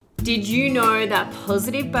Did you know that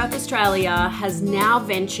Positive Birth Australia has now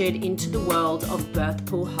ventured into the world of birth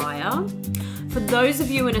pool hire? For those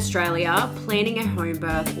of you in Australia planning a home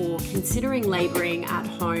birth or considering labouring at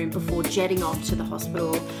home before jetting off to the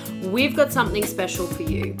hospital, we've got something special for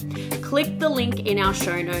you. Click the link in our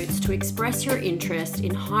show notes to express your interest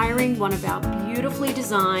in hiring one of our beautifully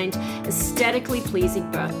designed, aesthetically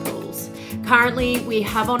pleasing birth pools. Currently, we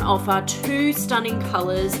have on offer 2 stunning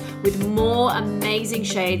colours with more amazing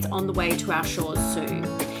shades on the way to our shores soon.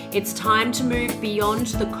 It's time to move beyond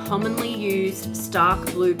the commonly used stark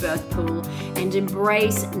blue birth pool and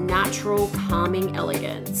embrace natural, calming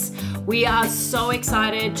elegance. We are so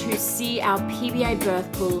excited to see our PBA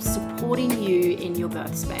birth pool supporting you in your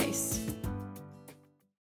birth space.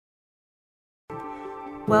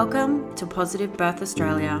 Welcome to Positive Birth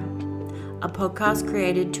Australia, a podcast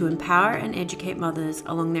created to empower and educate mothers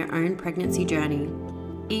along their own pregnancy journey.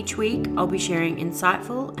 Each week, I'll be sharing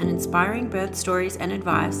insightful and inspiring birth stories and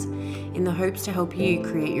advice in the hopes to help you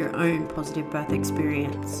create your own positive birth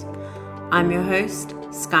experience. I'm your host,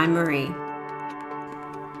 Sky Marie.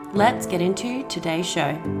 Let's get into today's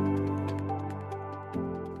show.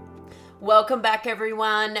 Welcome back,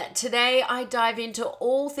 everyone. Today, I dive into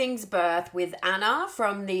all things birth with Anna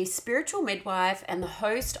from the Spiritual Midwife and the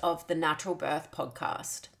host of the Natural Birth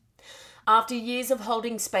podcast. After years of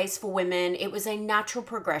holding space for women, it was a natural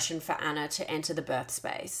progression for Anna to enter the birth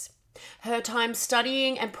space. Her time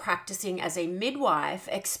studying and practicing as a midwife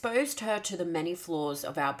exposed her to the many flaws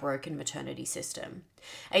of our broken maternity system,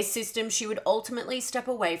 a system she would ultimately step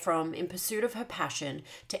away from in pursuit of her passion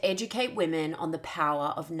to educate women on the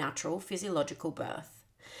power of natural physiological birth.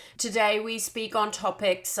 Today, we speak on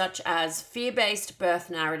topics such as fear-based birth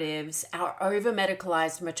narratives, our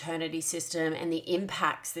over-medicalized maternity system and the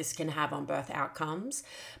impacts this can have on birth outcomes,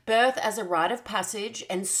 birth as a rite of passage,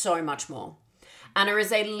 and so much more. Anna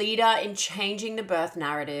is a leader in changing the birth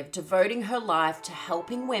narrative, devoting her life to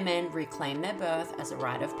helping women reclaim their birth as a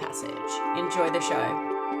rite of passage. Enjoy the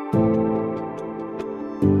show.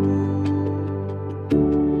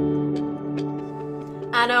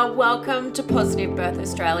 Anna, welcome to Positive Birth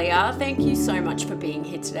Australia. Thank you so much for being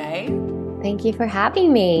here today. Thank you for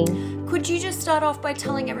having me. Could you just start off by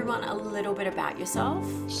telling everyone a little bit about yourself?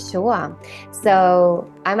 Sure.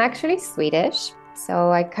 So I'm actually Swedish.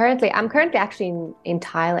 So I'm currently actually in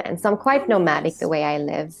Thailand. So I'm quite nomadic the way I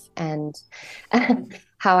live and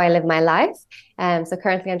how I live my life. So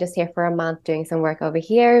currently I'm just here for a month doing some work over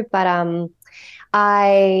here. But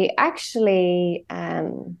I actually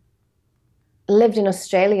lived in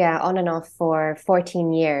Australia on and off for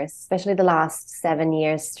 14 years, especially the last 7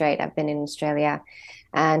 years straight. I've been in Australia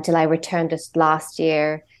until I returned just last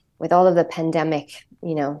year with all of the pandemic,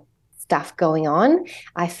 stuff going on.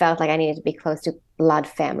 I felt like I needed to be close to blood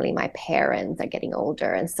family. My parents are getting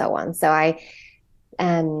older and so on. So I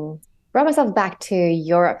brought myself back to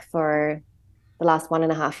Europe for the last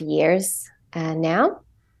 1.5 years now.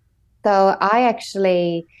 So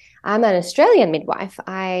I'm an Australian midwife.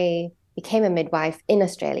 I became a midwife in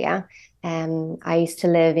Australia. I used to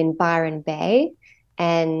live in Byron Bay,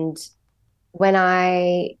 and when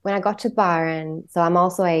I got to Byron, so I'm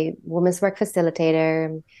also a women's work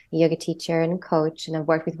facilitator, a yoga teacher and coach, and I've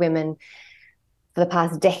worked with women for the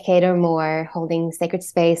past decade or more, holding sacred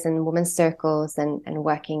space and women's circles and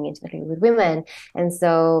working intimately with women. And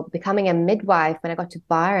so becoming a midwife, when I got to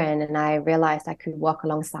Byron and I realized I could walk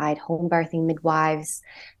alongside home birthing midwives,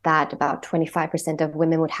 that about 25% of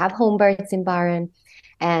women would have home births in Byron,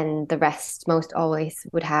 and the rest, most always,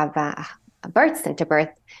 would have a birth center birth,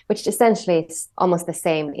 which essentially is almost the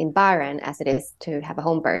same in Byron as it is to have a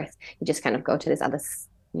home birth. You just kind of go to this other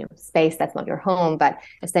space that's not your home, but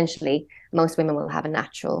essentially most women will have a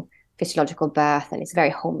natural physiological birth and it's very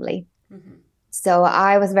homely. Mm-hmm. So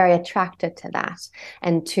I was very attracted to that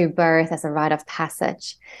and to birth as a rite of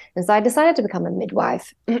passage. And so I decided to become a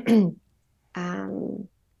midwife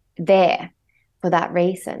there for that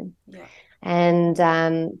reason. Yeah. And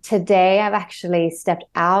today I've actually stepped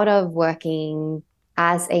out of working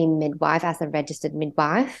as a midwife, as a registered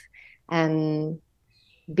midwife,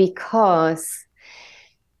 because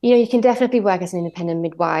you can definitely work as an independent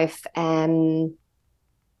midwife, and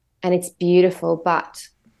it's beautiful, but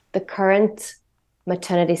the current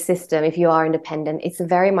maternity system, if you are independent, it's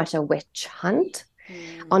very much a witch hunt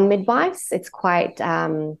on midwives. It's quite,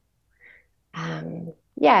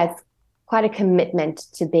 it's quite a commitment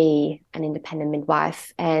to be an independent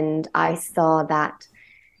midwife. And I saw that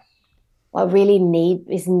what really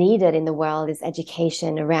is needed in the world is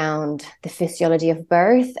education around the physiology of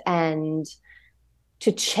birth and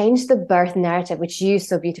to change the birth narrative, which you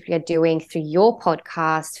so beautifully are doing through your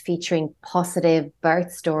podcast featuring positive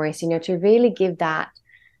birth stories, to really give that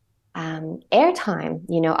airtime.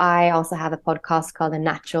 I also have a podcast called the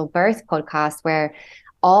Natural Birth Podcast, where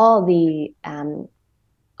all the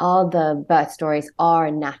birth stories are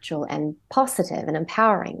natural and positive and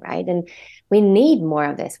empowering, right? And we need more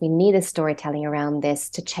of this. We need a storytelling around this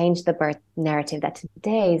to change the birth narrative that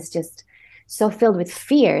today is just so filled with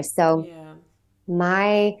fear. So Yeah.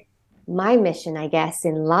 my mission, I guess,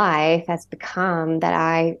 in life has become that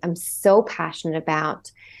I am so passionate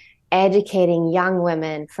about educating young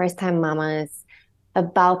women, first-time mamas,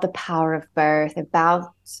 about the power of birth,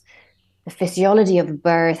 about the physiology of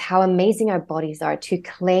birth, how amazing our bodies are, to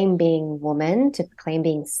claim being woman, to claim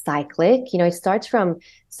being cyclic. It starts from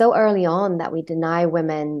so early on that we deny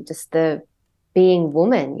women just the being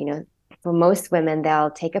woman. For most women,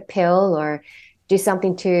 they'll take a pill or do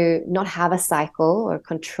something to not have a cycle or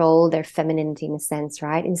control their femininity in a sense,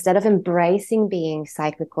 right? Instead of embracing being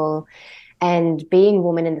cyclical and being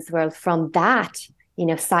woman in this world from that,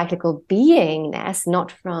 cyclical beingness,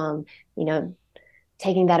 not from,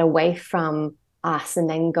 taking that away from us and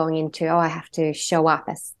then going into, I have to show up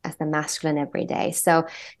as the masculine every day. So,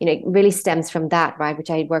 it really stems from that, right? Which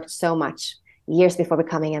I worked so much years before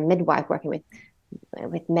becoming a midwife, working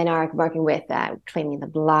with menarche, working with claiming the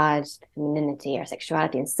blood, femininity, or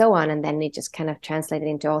sexuality, and so on. And then it just kind of translated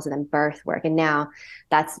into also then birth work. And now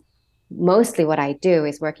that's mostly what I do,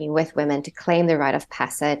 is working with women to claim the rite of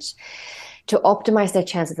passage, to optimize their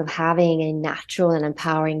chances of having a natural and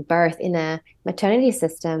empowering birth in a maternity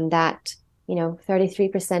system that,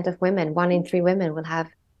 33% of women, 1 in 3 women, will have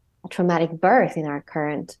a traumatic birth in our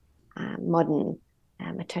current modern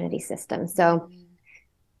maternity system. So,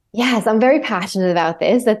 yes, I'm very passionate about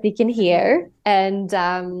this, that you can hear. And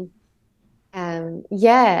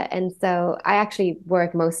yeah, and so I actually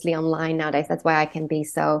work mostly online nowadays. That's why I can be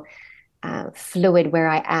so fluid where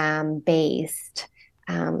I am based,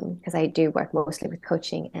 because I do work mostly with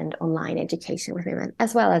coaching and online education with women,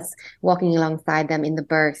 as well as walking alongside them in the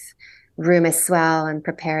birth room as well and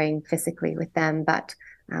preparing physically with them. But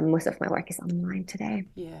most of my work is online today.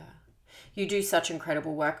 Yeah. You do such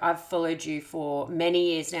incredible work. I've followed you for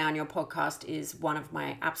many years now, and your podcast is one of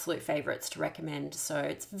my absolute favorites to recommend. So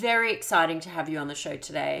it's very exciting to have you on the show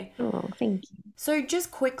today. Oh, thank you. So, just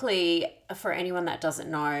quickly, for anyone that doesn't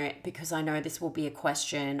know, because I know this will be a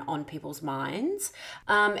question on people's minds,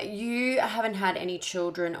 you haven't had any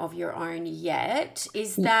children of your own yet.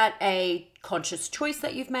 Is that a conscious choice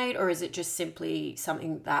that you've made, or is it just simply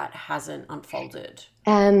something that hasn't unfolded?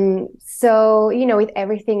 So, with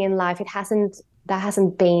everything in life, that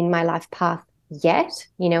hasn't been my life path yet.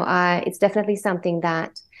 It's definitely something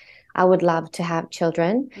that I would love to have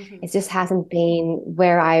children. Mm-hmm. It just hasn't been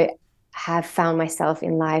where I have found myself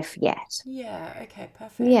in life yet. Yeah, okay,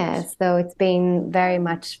 perfect. Yeah, so it's been very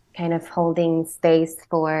much kind of holding space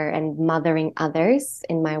for and mothering others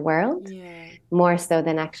in my world, Yeah. more so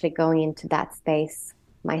than actually going into that space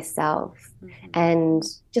myself. Mm-hmm. And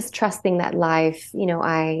just trusting that life,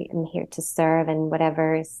 I am here to serve, and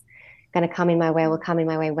whatever is going to come in my way will come in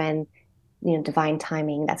my way when, divine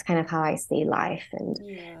timing. That's kind of how I see life, and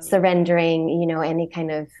Yeah, surrendering, any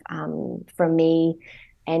kind of, for me,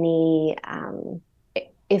 any,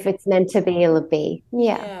 if it's meant to be, it'll be.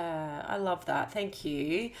 Yeah. yeah, I love that. Thank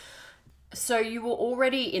you. So you were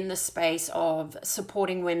already in the space of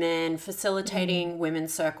supporting women, Mm. facilitating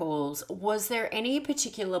women's circles. Was there any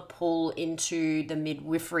particular pull into the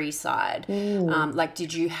midwifery side? Mm. Like,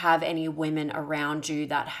 did you have any women around you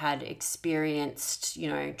that had experienced,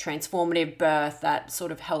 transformative birth that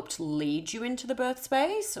sort of helped lead you into the birth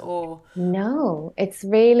space? Or No, it's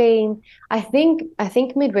really, I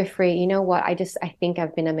think midwifery, you know what? I think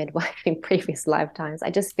I've been a midwife in previous lifetimes.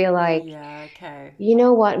 I just feel like, yeah, okay,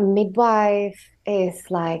 midwife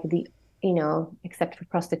is like except for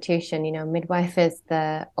prostitution, midwife is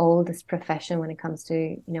the oldest profession when it comes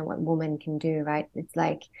to, what women can do, right? It's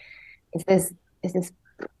like, it's this, it's this,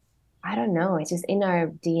 I don't know, it's just in our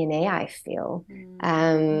DNA, I feel.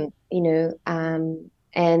 And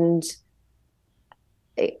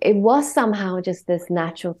it was somehow just this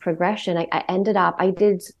natural progression. I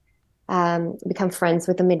did become friends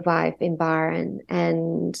with a midwife in Bahrain,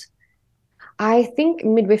 and I think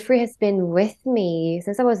midwifery has been with me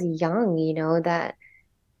since I was young,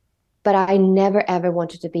 but I never ever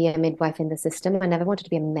wanted to be a midwife in the system. I never wanted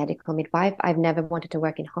to be a medical midwife. I've never wanted to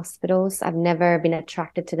work in hospitals. I've never been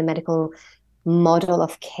attracted to the medical model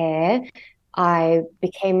of care. I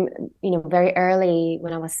became, very early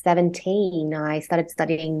when I was 17, I started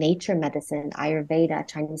studying nature medicine, Ayurveda,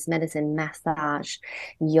 Chinese medicine, massage,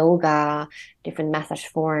 yoga, different massage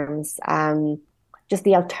forms, just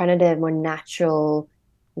the alternative, more natural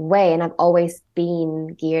way. And I've always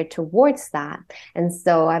been geared towards that. And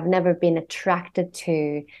so I've never been attracted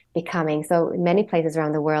to becoming. So in many places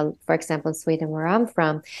around the world, for example, in Sweden, where I'm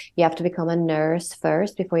from, you have to become a nurse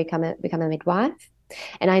first before you become a midwife.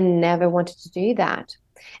 And I never wanted to do that.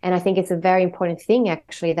 And I think it's a very important thing,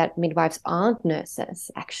 actually, that midwives aren't nurses,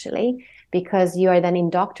 actually, because you are then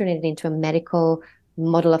indoctrinated into a medical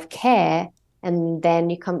model of care. And then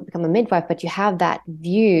you become a midwife, but you have that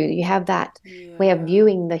view, you have that way of Yeah.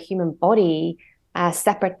 viewing the human body as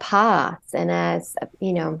separate parts. And as,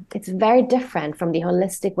 it's very different from the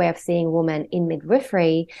holistic way of seeing women in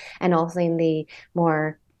midwifery and also in the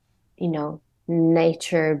more,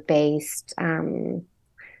 nature based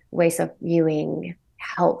ways of viewing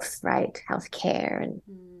health, right? Healthcare and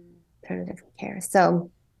Mm. alternative care.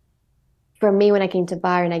 So for me, when I came to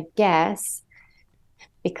Byron, I guess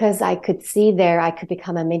because I could see there, I could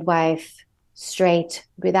become a midwife straight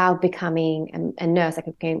without becoming a nurse. I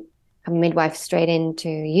could become a midwife straight into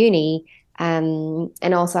uni.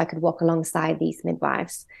 And also, I could walk alongside these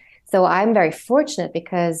midwives. So I'm very fortunate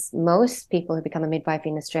because most people who become a midwife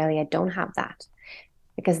in Australia don't have that.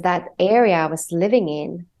 Because that area I was living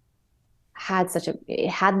in it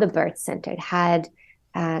had the birth center, it had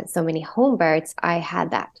so many home births. I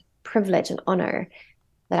had that privilege and honor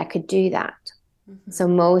that I could do that. So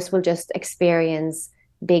Mm-hmm. most will just experience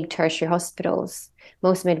big tertiary hospitals.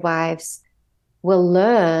 Most midwives will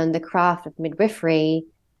learn the craft of midwifery.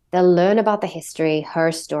 They'll learn about the history,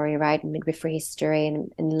 her story, right? Midwifery history,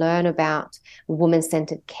 and learn about woman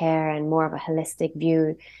centered care and more of a holistic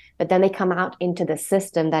view. But then they come out into the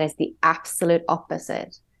system that is the absolute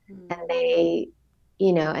opposite. And Mm.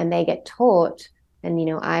 and they get taught. And,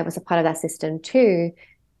 I was a part of that system too,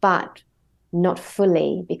 but not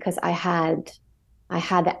fully because I had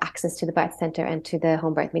the access to the birth center and to the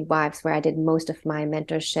home birth midwives where I did most of my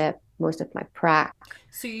mentorship, most of my prac.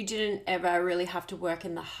 So you didn't ever really have to work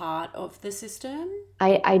in the heart of the system?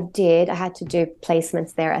 I did. I had to do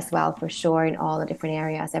placements there as well, for sure, in all the different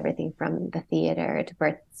areas, everything from the theater to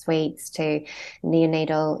birth suites to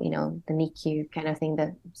neonatal, the NICU kind of thing,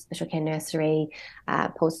 the special care nursery,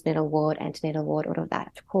 postnatal ward, antenatal ward, all of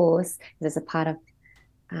that, of course, there's a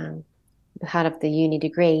um, part of the uni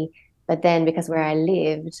degree. But then because where I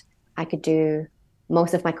lived, I could do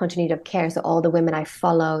most of my continuity of care. So all the women I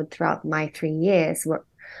followed throughout my 3 years were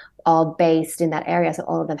all based in that area. So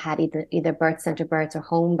all of them had either birth center births or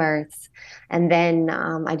home births. And then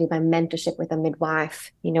I did my mentorship with a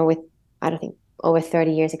midwife, with, I don't think, over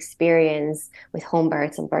 30 years experience with home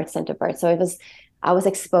births and birth center births. So I was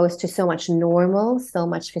exposed to so much normal, so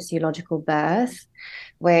much physiological birth,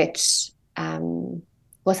 which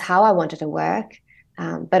was how I wanted to work.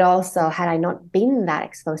 But also, had I not been that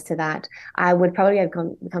exposed to that, I would probably have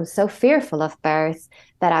become so fearful of birth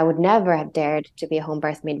that I would never have dared to be a home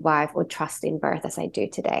birth midwife or trust in birth as I do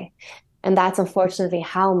today. And that's unfortunately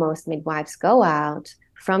how most midwives go out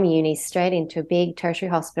from uni straight into big tertiary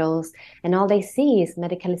hospitals, and all they see is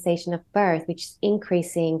medicalization of birth, which is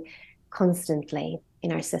increasing constantly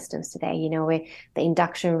in our systems today. The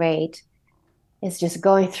induction rate is just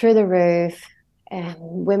going through the roof.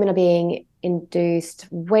 Women are being induced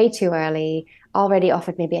way too early, already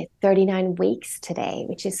offered maybe at 39 weeks today,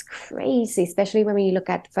 which is crazy, especially when we look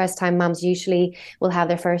at first time moms usually will have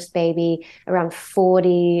their first baby around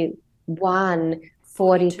 41, 40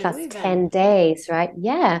 42 plus even. 10 days, right?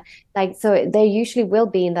 Yeah. Like, so they usually will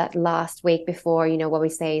be in that last week before, what we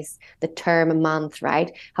say is the term a month,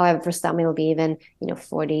 right? However, for some, it'll be even,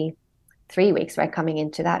 43 weeks, right? Coming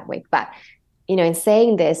into that week. But in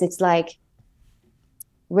saying this, it's like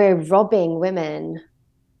we're robbing women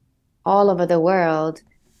all over the world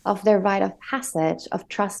of their rite of passage, of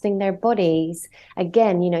trusting their bodies.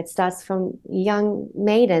 Again, it starts from young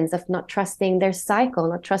maidens of not trusting their cycle,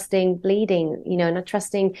 not trusting bleeding, not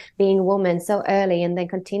trusting being a woman so early, and then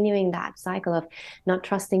continuing that cycle of not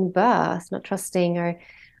trusting birth, not trusting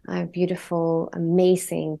our beautiful,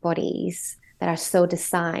 amazing bodies that are so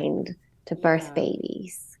designed to birth Yeah.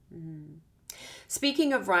 babies. Mm.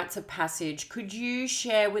 Speaking of rites of passage, could you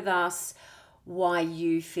share with us why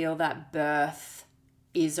you feel that birth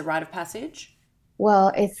is a rite of passage?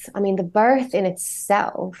 Well, I mean, the birth in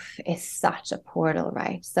itself is such a portal,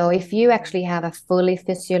 right? So if you Mm. actually have a fully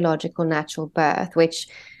physiological natural birth, which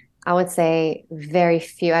I would say very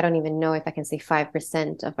few, I don't even know if I can say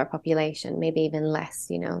 5% of our population, maybe even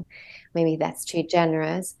less, maybe that's too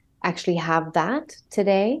generous. actually have that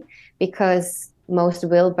today, because most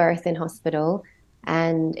will birth in hospital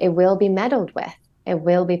and it will be meddled with. It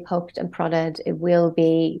will be poked and prodded. It will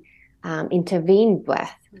be intervened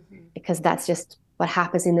with, because that's just what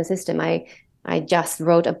happens in the system. I just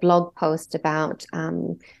wrote a blog post about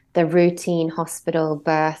the routine hospital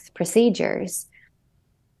birth procedures.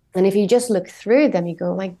 And if you just look through them, you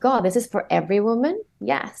go, oh my God, this is for every woman.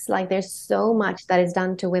 Yes, like there's so much that is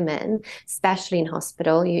done to women, especially in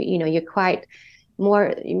hospital. You know, you're quite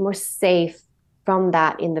more safe from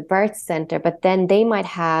that in the birth center, but then they might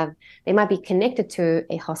be connected to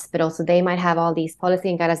a hospital, so they might have all these policy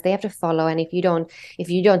and guidelines they have to follow. And if you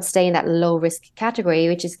don't stay in that low risk category,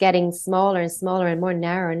 which is getting smaller and smaller and more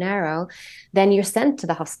narrow and narrow, then you're sent to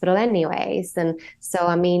the hospital anyways. And so,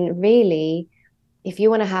 I mean, really, if you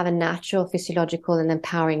want to have a natural, physiological, and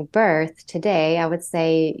empowering birth today, I would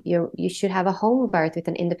say you should have a home birth with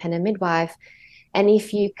an independent midwife. And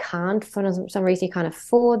if you can't, for some reason, you can't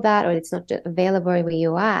afford that, or it's not available where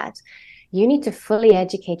you're at, you need to fully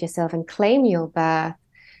educate yourself and claim your birth,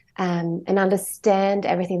 and understand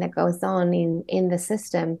everything that goes on in the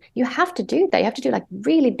system. You have to do that. You have to do like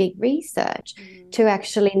really big research to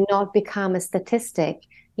actually not become a statistic.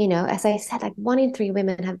 You know, as I said, like 1 in 3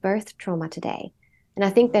 women have birth trauma today. And I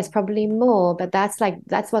think there's probably more, but that's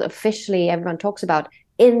what officially everyone talks about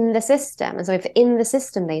in the system. And so if in the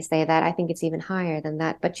system they say that, I think it's even higher than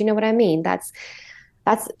that. But you know what I mean? That's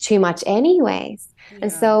too much anyways. Yeah.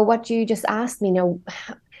 And so what you just asked me, you know,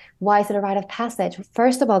 why is it a rite of passage?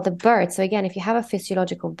 First of all, the birth. So again, if you have a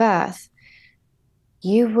physiological birth,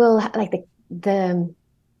 you will like the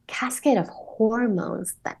cascade of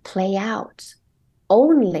hormones that play out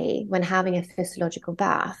only when having a physiological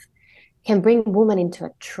birth can bring women into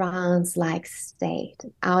a trance-like state,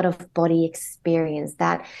 out of body experience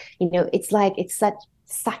that, you know, it's like it's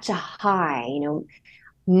such a high, you know.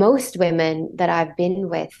 Most women that I've been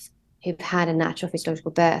with who've had a natural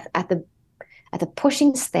physiological birth at the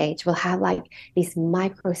pushing stage will have like these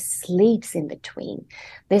micro sleeps in between.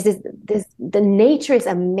 The nature is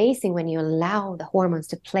amazing when you allow the hormones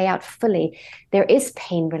to play out fully. There is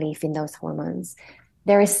pain relief in those hormones.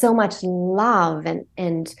 There is so much love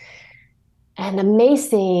and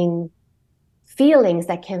amazing feelings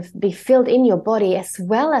that can be filled in your body, as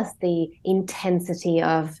well as the intensity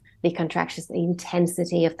of the contractions, the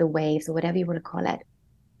intensity of the waves, or whatever you want to call it.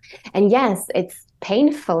 And yes, it's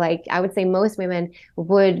painful. Like I would say most women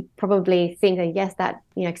would probably think that, yes, that,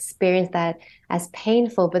 you know, experience that as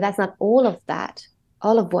painful, but that's not all of that,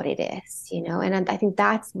 all of what it is, you know. And I think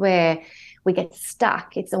that's where we get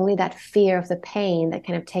stuck. It's only that fear of the pain that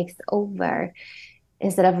kind of takes over,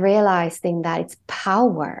 instead of realizing that it's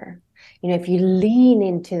power. You know, if you lean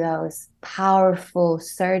into those powerful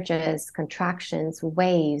surges, contractions,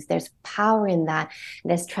 waves, there's power in that.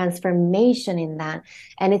 There's transformation in that.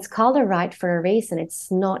 And it's called a rite for a reason.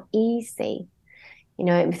 It's not easy. You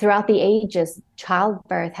know, throughout the ages,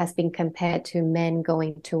 childbirth has been compared to men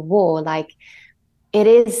going to war. Like it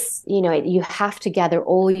is, you know, you have to gather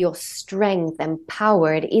all your strength and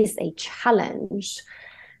power. It is a challenge,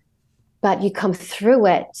 but you come through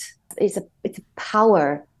it. It's a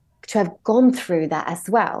power to have gone through that as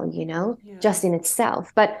well, you know, just in itself.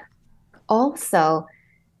 But also,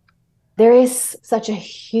 there is such a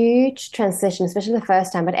huge transition, especially the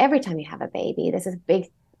first time, but every time you have a baby, there's this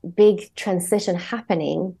big transition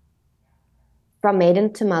happening from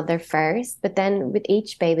maiden to mother first. But then with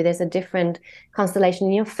each baby, there's a different constellation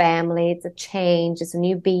in your family. It's a change, it's a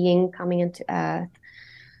new being coming into earth.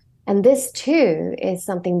 And this too is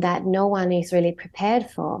something that no one is really prepared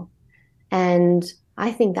for. And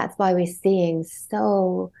I think that's why we're seeing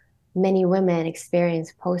so many women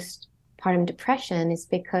experience postpartum depression, is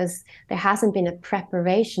because there hasn't been a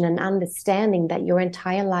preparation and understanding that your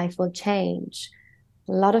entire life will change.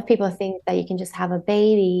 A lot of people think that you can just have a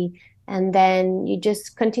baby and then you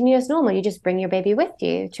just continue as normal. You just bring your baby with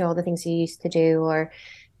you to all the things you used to do, or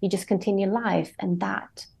you just continue life. And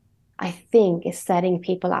that, I think, is setting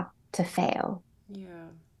people up to fail. Yeah.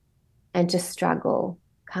 And to struggle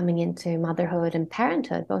coming into motherhood and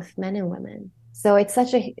parenthood, both men and women. So it's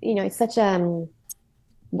such a, you know, it's such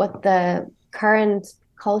what the current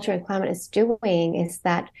culture and climate is doing is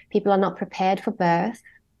that people are not prepared for birth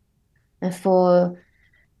and for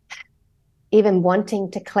even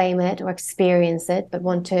wanting to claim it or experience it, but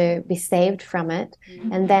want to be saved from it.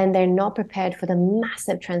 Mm-hmm. And then they're not prepared for the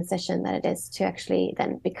massive transition that it is to actually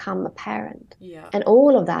then become a parent. Yeah. And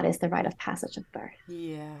all of that is the rite of passage of birth.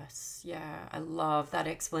 Yes. Yeah. I love that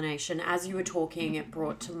explanation. As you were talking, it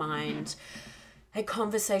brought to mind a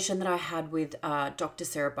conversation that I had with Dr.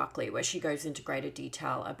 Sarah Buckley, where she goes into greater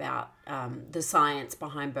detail about the science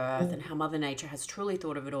behind birth and how Mother Nature has truly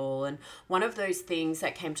thought of it all. And one of those things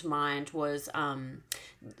that came to mind was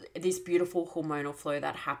this beautiful hormonal flow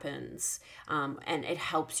that happens, and it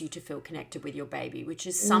helps you to feel connected with your baby, which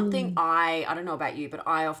is something I don't know about you, but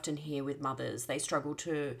I often hear with mothers. They struggle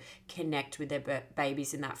to connect with their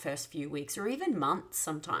babies in that first few weeks or even months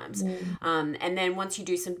sometimes. And then once you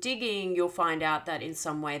do some digging, you'll find out that in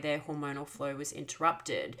some way their hormonal flow was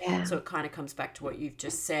interrupted. Yeah. So it kind of comes back to what you've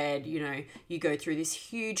just said. You know, you go through this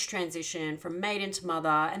huge transition from maiden to mother,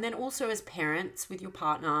 and then also as parents with your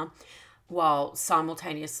partner, while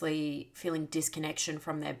simultaneously feeling disconnection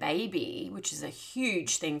from their baby, which is a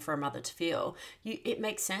huge thing for a mother to feel. It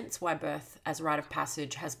makes sense why birth as a rite of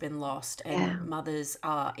passage has been lost, and mothers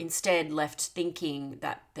are instead left thinking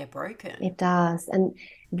that they're broken. It does. And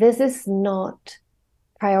this is not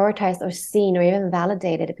prioritized or seen or even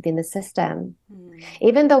validated within the system.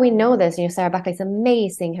 Even though we know this, Sarah Buckley's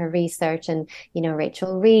amazing, her research, and,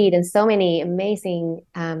 Rachel Reed and so many amazing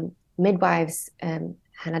midwives,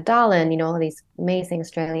 Hannah Dahlen, all of these amazing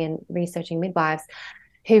Australian researching midwives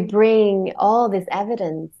who bring all this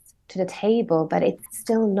evidence to the table, but it's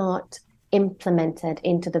still not implemented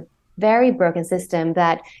into the very broken system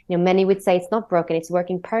that, many would say it's not broken, it's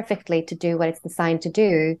working perfectly to do what it's designed to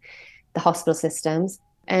do, the hospital systems.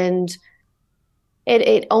 And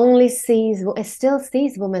it still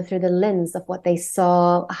sees women through the lens of what they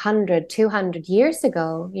saw 100, 200 years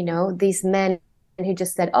ago. These men who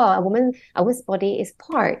just said, oh, a woman's body is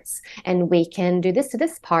parts, and we can do this to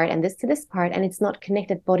this part and this to this part, and it's not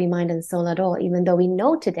connected body, mind, and soul at all, even though we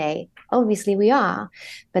know today, obviously we are,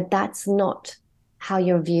 but that's not how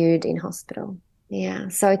you're viewed in hospital. Yeah.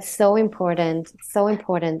 So it's so important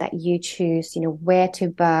that you choose, where to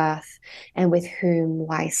birth and with whom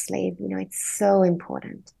wisely. It's so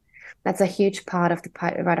important. That's a huge part of the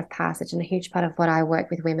rite of passage, and a huge part of what I work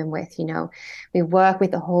with women with. We work with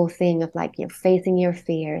the whole thing of like, facing your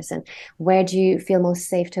fears, and where do you feel most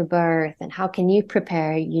safe to birth, and how can you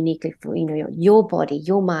prepare uniquely for, your body,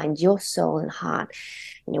 your mind, your soul and heart.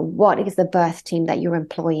 What is the birth team that you're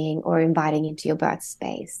employing or inviting into your birth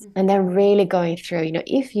space? And then really going through,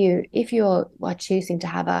 if you are choosing to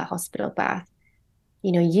have a hospital birth,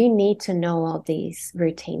 you need to know all these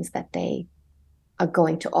routines that they are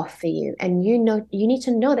going to offer you. And you need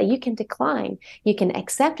to know that you can decline, you can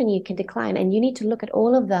accept, and you can decline. And you need to look at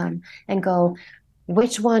all of them and go,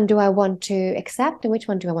 which one do I want to accept, and which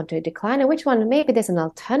one do I want to decline, and which one, maybe there's an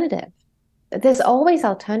alternative. There's always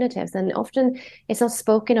alternatives, and often it's not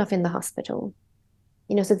spoken of in the hospital.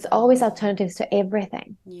 So it's always alternatives to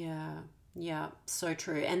everything. Yeah, so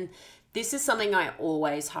true. And this is something I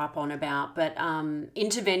always harp on about, but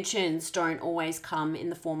interventions don't always come in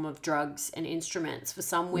the form of drugs and instruments. For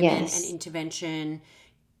some women, an intervention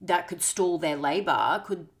that could stall their labor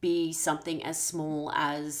could be something as small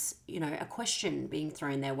as, a question being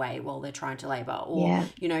thrown their way while they're trying to labor. Or,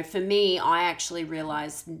 for me, I actually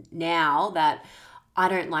realize now that I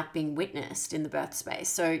don't like being witnessed in the birth space.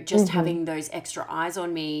 So just having those extra eyes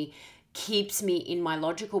on me keeps me in my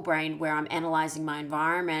logical brain where I'm analyzing my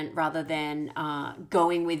environment rather than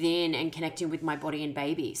going within and connecting with my body and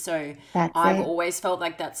baby. So I've always felt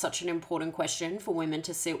like that's such an important question for women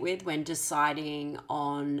to sit with when deciding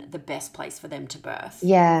on the best place for them to birth.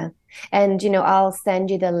 Yeah. And, I'll send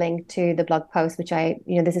you the link to the blog post, which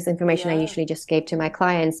this is information I usually just gave to my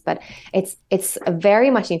clients, but it's very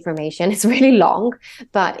much information. It's really long,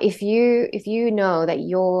 but if you know that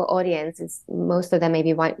your audience is, most of them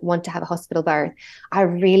maybe want to have a hospital birth, I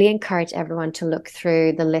really encourage everyone to look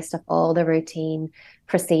through the list of all the routine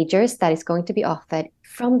procedures that is going to be offered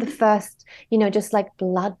from the first, just like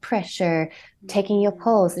blood pressure, taking your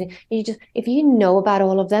pulse. If you know about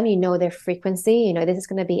all of them, their frequency, this is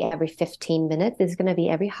going to be every 15 minutes, this is going to be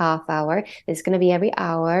every half hour, this is going to be every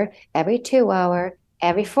hour, every 2 hour,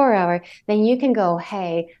 every 4 hour, then you can go,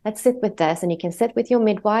 hey, let's sit with this. And you can sit with your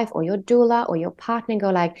midwife or your doula or your partner and go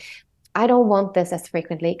like, I don't want this as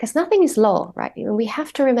frequently, because nothing is law, right? We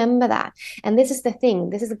have to remember that. And this is the thing.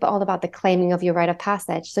 This is all about the claiming of your rite of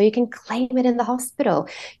passage. So you can claim it in the hospital.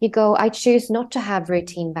 You go, I choose not to have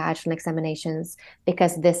routine vaginal examinations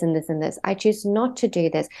because this and this and this. I choose not to do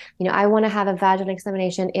this. I want to have a vaginal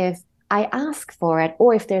examination if I ask for it,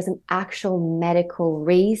 or if there's an actual medical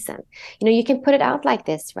reason. You can put it out like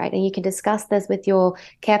this, right? And you can discuss this with your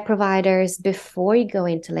care providers before you go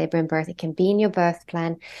into labor and birth. It can be in your birth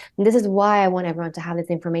plan. And this is why I want everyone to have this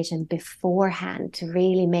information beforehand, to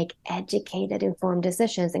really make educated, informed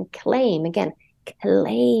decisions and claim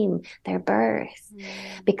their birth.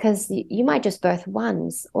 Because you might just birth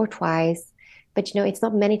once or twice, But, it's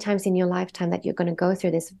not many times in your lifetime that you're going to go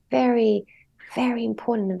through this very, very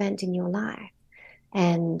important event in your life.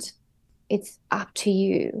 And it's up to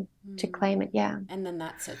you to claim it. Yeah. And then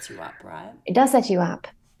that sets you up, right? It does set you up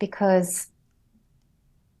because,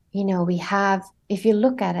 we have, if you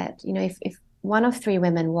look at it, if one of three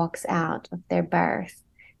women walks out of their birth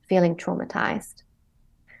feeling traumatized,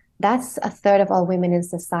 that's a third of all women in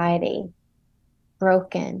society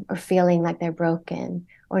broken or feeling like they're broken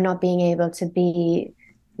or not being able to be,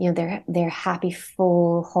 their happy,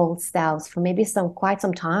 full, whole selves for maybe quite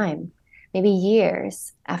some time, maybe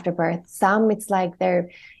years after birth. Some, it's like they're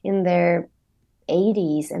in their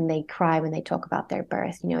 80s and they cry when they talk about their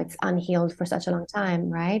birth. It's unhealed for such a long time,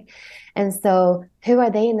 right? And so who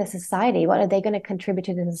are they in the society? What are they going to contribute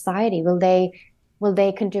to the society? Will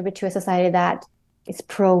they contribute to a society that is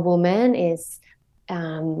pro-woman, is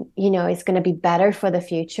is going to be better for the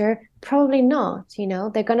future? Probably not.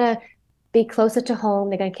 They're going to be closer to home.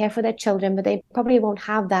 They're going to care for their children, but they probably won't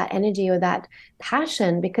have that energy or that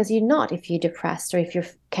passion because you're not if you're depressed or if you're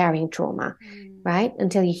carrying trauma, right?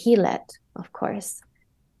 Until you heal it, of course.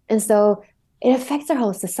 And so it affects our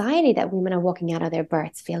whole society that women are walking out of their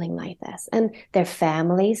births feeling like this, and their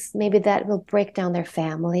families. Maybe that will break down their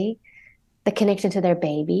family, the connection to their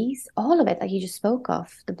babies, all of it, like you just spoke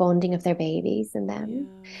of, the bonding of their babies and them.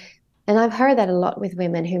 Yeah. And I've heard that a lot with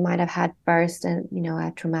women who might have had births and,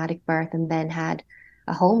 a traumatic birth and then had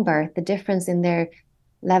a home birth. The difference in their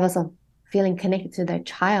levels of feeling connected to their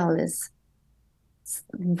child is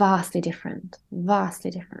vastly different, vastly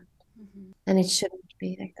different. Mm-hmm. And it shouldn't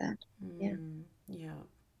be like that. Yeah. Yeah.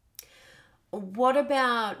 What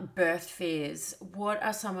about birth fears? What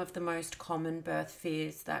are some of the most common birth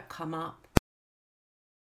fears that come up?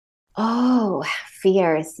 Oh,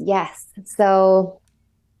 fears. Yes. So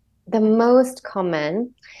the most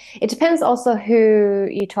common, it depends also who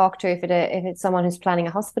you talk to, if it's someone who's planning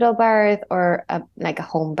a hospital birth or like a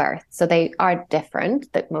home birth. So they are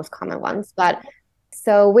different, the most common ones. But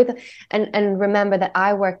so and remember that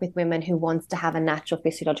I work with women who wants to have a natural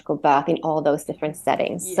physiological birth in all those different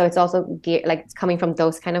settings. Yeah. So it's also it's coming from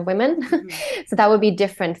those kind of women. Mm-hmm. So that would be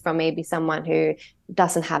different from maybe someone who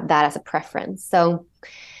doesn't have that as a preference. So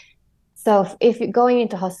if you're going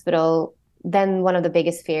into hospital, then one of the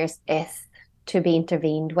biggest fears is to be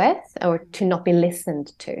intervened with or to not be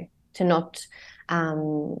listened to not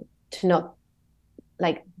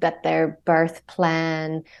like that their birth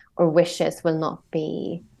plan or wishes will not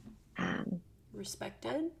be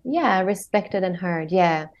respected. Yeah, respected and heard.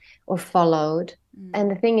 Yeah, or followed.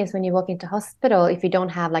 And the thing is, when you walk into hospital, if you don't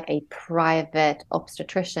have like a private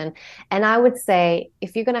obstetrician, and I would say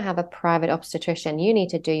if you're going to have a private obstetrician, you need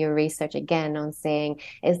to do your research again on saying,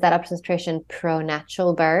 is that obstetrician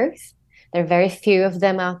pro-natural birth? There are very few of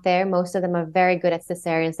them out there. Most of them are very good at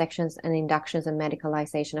cesarean sections and inductions and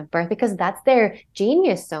medicalization of birth because that's their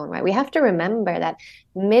genius zone, right? We have to remember that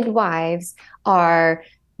midwives are,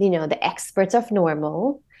 the experts of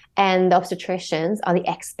normal, and the obstetricians are the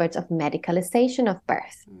experts of medicalization of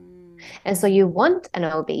birth. And so you want an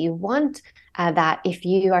OB, you want that if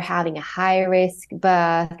you are having a high risk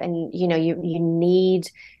birth and you need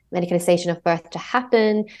medicalization of birth to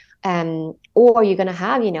happen, or you're going to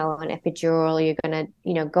have an epidural, you're going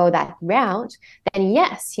to go that route, then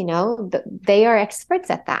yes, they are experts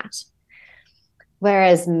at that.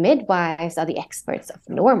 Whereas midwives are the experts of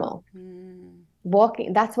normal.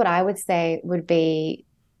 That's what I would say would be,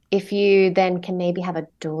 if you then can maybe have a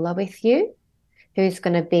doula with you who's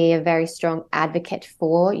going to be a very strong advocate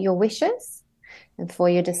for your wishes and for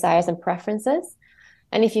your desires and preferences.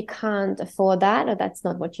 And if you can't afford that, or that's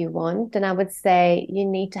not what you want, then I would say you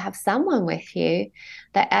need to have someone with you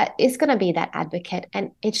that is going to be that advocate,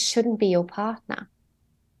 and it shouldn't be your partner.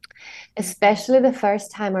 Especially the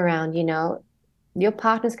first time around, your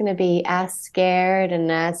partner's going to be as scared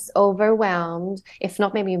and as overwhelmed, if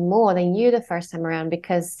not maybe more than you the first time around,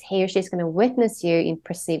 because he or she's going to witness you in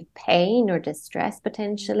perceived pain or distress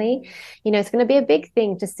potentially. It's going to be a big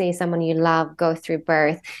thing to see someone you love go through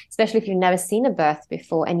birth, especially if you've never seen a birth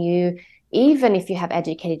before. And even if you have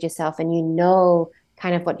educated yourself and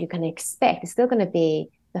kind of what you can expect, it's still going to be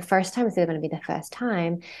the first time. Is still going to be the first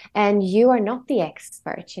time, and you are not the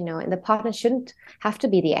expert, and the partner shouldn't have to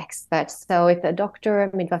be the expert. So if a doctor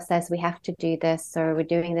or midwife says we have to do this, or we're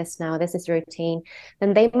doing this now, this is routine,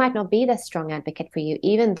 then they might not be the strong advocate for you,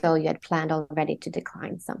 even though you had planned already to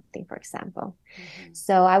decline something, for example.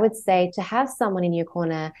 So I would say to have someone in your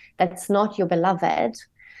corner that's not your beloved,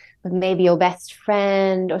 but maybe your best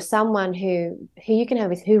friend or someone who you can have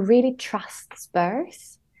with, who really trusts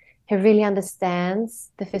birth, who really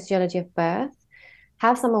understands the physiology of birth.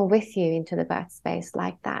 Have someone with you into the birth space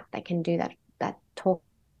like that can do that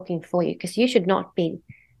talking for you, because you should not be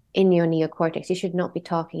in your neocortex. You should not be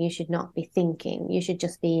talking. You should not be thinking. You should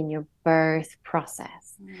just be in your birth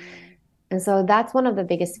process. And so that's one of the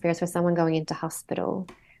biggest fears for someone going into hospital.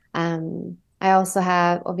 I also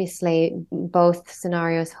have, obviously, both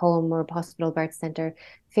scenarios, home or hospital birth center,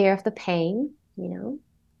 fear of the pain,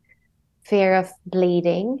 fear of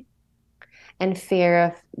bleeding, and fear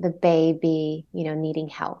of the baby, needing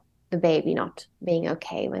help, the baby not being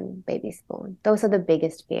okay when baby's born. Those are the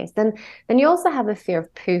biggest fears. Then you also have a fear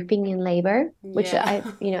of pooping in labor, which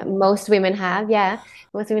Yeah. most women have. Yeah,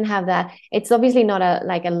 most women have that. It's obviously not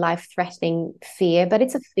a life-threatening fear, but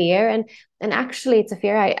it's a fear, and actually it's a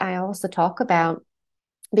fear I also talk about,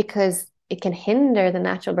 because it can hinder the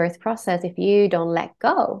natural birth process if you don't let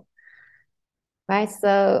go. Right.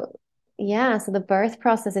 So, yeah, so the birth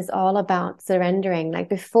process is all about surrendering. Like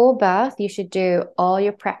before birth, you should do all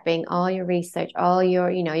your prepping, all your research, all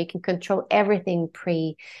your, you can control everything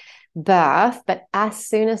pre-birth. But as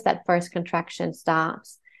soon as that first contraction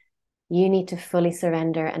starts, you need to fully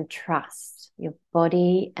surrender and trust your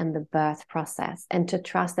body and the birth process, and to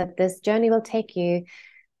trust that this journey will take you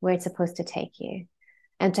where it's supposed to take you,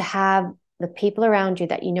 and to have the people around you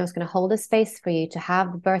that you know is going to hold a space for you to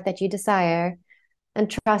have the birth that you desire, and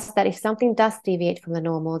trust that if something does deviate from the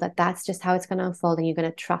normal, that's just how it's going to unfold, and you're going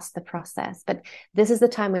to trust the process. But this is the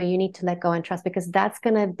time where you need to let go and trust, because that's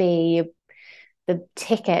going to be the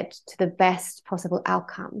ticket to the best possible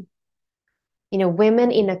outcome.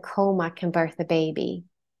 Women in a coma can birth a baby.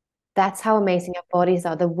 That's how amazing our bodies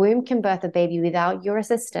are. The womb can birth a baby without your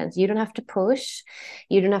assistance. You don't have to push.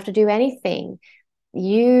 You don't have to do anything.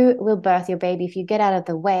 You will birth your baby if you get out of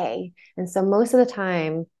the way. And so most of the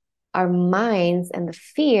time, our minds and the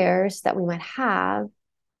fears that we might have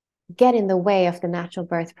get in the way of the natural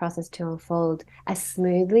birth process to unfold as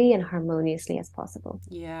smoothly and harmoniously as possible.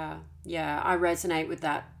 Yeah, yeah, I resonate with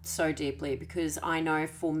that so deeply, because I know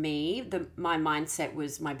for me, my mindset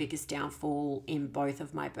was my biggest downfall in both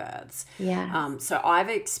of my births. Yes. So I've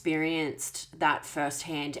experienced that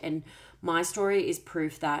firsthand, and my story is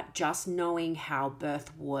proof that just knowing how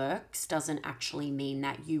birth works doesn't actually mean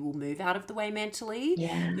that you will move out of the way mentally. You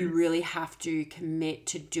Yes. really have to commit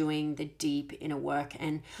to doing the deep inner work,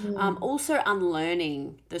 and Mm. also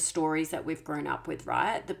unlearning the stories that we've grown up with,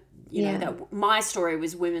 right? Yeah. That my story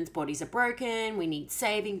was women's bodies are broken, we need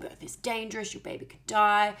saving, birth is dangerous, your baby could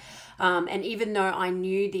die. And even though I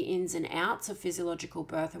knew the ins and outs of physiological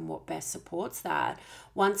birth and what best supports that,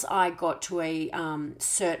 once I got to a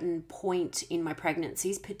certain point in my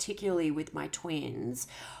pregnancies, particularly with my twins,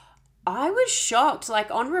 I was shocked. Like,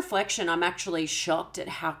 on reflection, I'm actually shocked at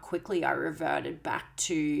how quickly I reverted back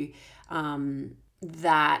to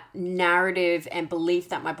that narrative and belief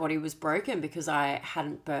that my body was broken because I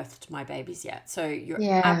hadn't birthed my babies yet. So you're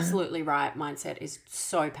Yeah. absolutely right. Mindset is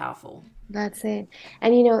so powerful. That's it.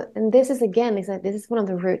 And and this is again, this is one of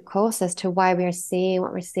the root causes to why we are seeing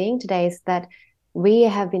what we're seeing today, is that we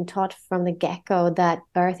have been taught from the get-go that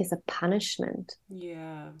birth is a punishment,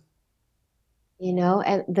 Yeah.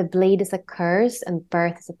 and the bleed is a curse and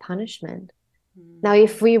birth is a punishment. Now, Mm.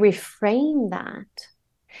 if we reframe that,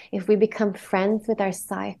 if we become friends with our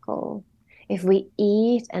cycle, if we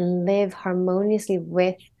eat and live harmoniously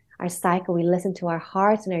with our cycle, we listen to our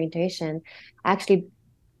hearts and our intuition, actually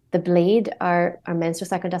the bleed, our menstrual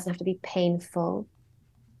cycle doesn't have to be painful.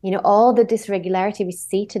 All the dysregularity we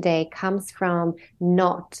see today comes from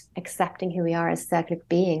not accepting who we are as cyclic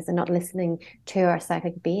beings and not listening to our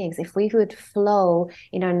cyclic beings. If we would flow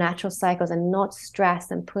in our natural cycles and not stress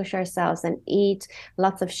and push ourselves and eat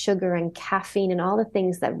lots of sugar and caffeine and all the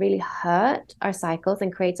things that really hurt our cycles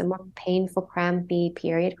and creates a more painful, crampy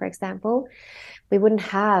period, for example, we wouldn't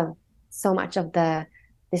have so much of the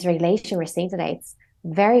dysregulation we're seeing today. It's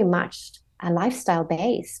very much a lifestyle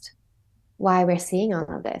based why we're seeing all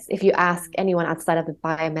of this. If you ask anyone outside of the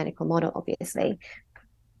biomedical model, obviously,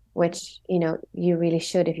 which you really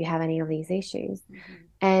should if you have any of these issues. Mm-hmm.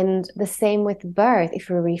 And the same with birth. If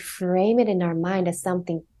we reframe it in our mind as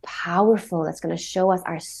something powerful that's going to show us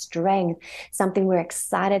our strength, something we're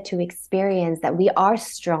excited to experience, that we are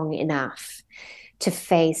strong enough to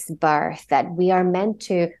face birth, that we are meant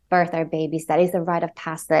to birth our babies, that is a rite of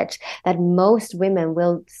passage that most women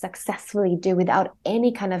will successfully do without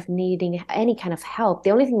any kind of needing any kind of help.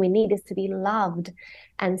 The only thing we need is to be loved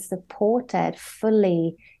and supported,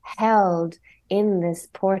 fully held in this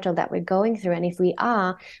portal that we're going through. And if we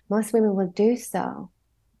are, most women will do so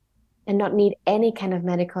and not need any kind of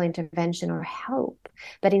medical intervention or help.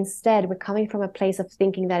 But instead, we're coming from a place of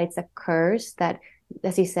thinking that it's a curse, that,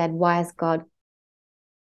 as you said, why has God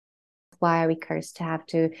Why are we cursed to have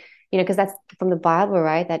to, because that's from the Bible,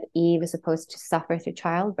 right? That Eve is supposed to suffer through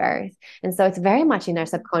childbirth. And so it's very much in our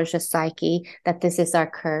subconscious psyche that this is our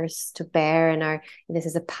curse to bear, and this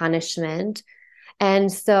is a punishment.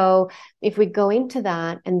 And so if we go into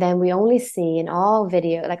that, and then we only see in all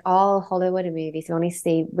video, like all Hollywood movies, we only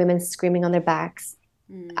see women screaming on their backs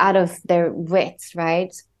out of their wits,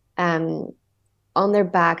 right? On their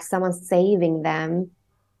back, someone saving them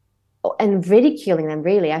and ridiculing them,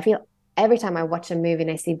 really. I feel every time I watch a movie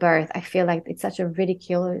and I see birth, I feel like it's such a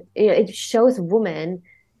ridicule. It shows woman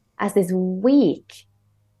as this weak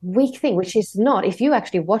thing, which is not. If you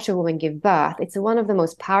actually watch a woman give birth, it's one of the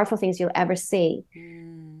most powerful things you'll ever see.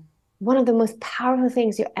 One of the most powerful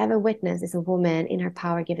things you ever witness is a woman in her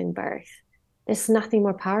power giving birth. There's nothing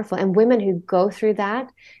more powerful. And women who go through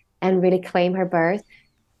that and really claim her birth,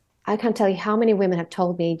 I can't tell you how many women have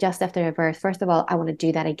told me just after their birth, first of all, I want to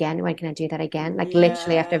do that again. When can I do that again? Like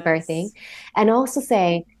literally after birthing. And also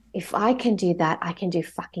say, if I can do that, I can do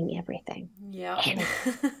fucking everything. Yeah.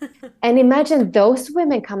 And imagine those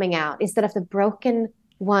women coming out instead of the broken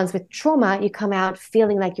ones with trauma. You come out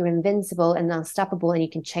feeling like you're invincible and unstoppable and you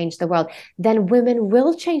can change the world. Then women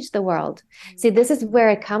will change the world. See, this is where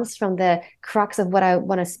it comes from. The crux of what I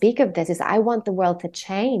want to speak of this is I want the world to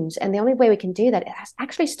change. And the only way we can do that is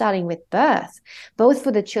actually starting with birth, both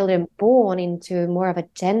for the children born into more of a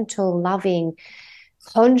gentle, loving,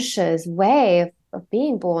 conscious way of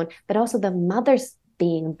being born, but also the mothers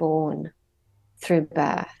being born through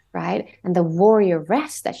birth, right? And the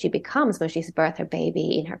warrioress that she becomes when she's birthed her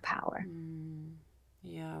baby in her power.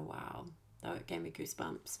 Yeah, wow. That gave me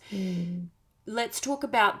goosebumps. Let's talk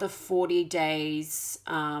about the 40 days,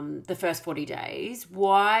 the first 40 days.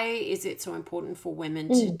 Why is it so important for women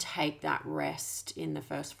to take that rest in the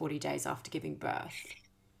first 40 days after giving birth?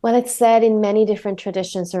 Well, it's said in many different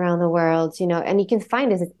traditions around the world, and you can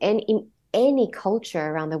find this in any culture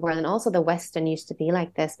around the world. And also the Western used to be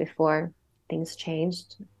like this before things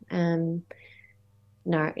changed. And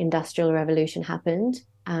our industrial revolution happened,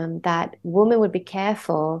 that women would be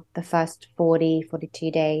careful the first 40,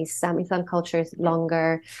 42 days. In some cultures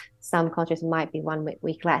longer, some cultures might be 1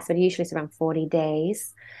 week less, but usually it's around 40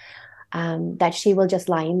 days, that she will just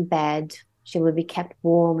lie in bed. She will be kept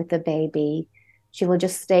warm with the baby. She will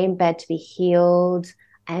just stay in bed to be healed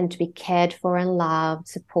and to be cared for and loved,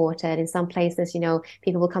 supported. In some places,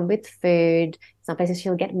 people will come with food. Some places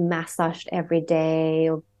she'll get massaged every day,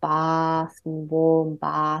 or baths and warm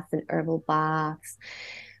baths and herbal baths.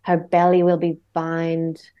 Her belly will be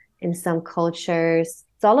bound in some cultures.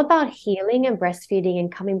 It's all about healing and breastfeeding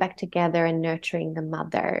and coming back together and nurturing the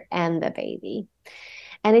mother and the baby.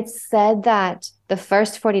 And it's said that the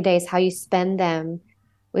first 40 days, how you spend them,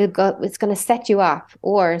 it's going to set you up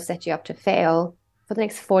or set you up to fail for the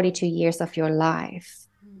next 42 years of your life.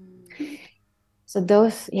 So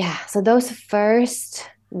those first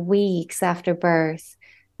weeks after birth,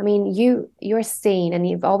 I mean, you're seen, and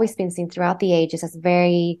you've always been seen throughout the ages, as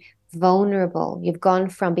very vulnerable. You've gone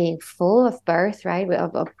from being full of birth, right,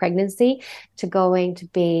 of pregnancy, to going to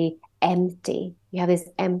be empty. You have this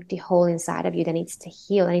empty hole inside of you that needs to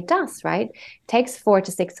heal, and it does, right? It takes 4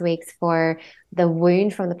 to 6 weeks for the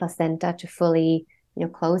wound from the placenta to fully,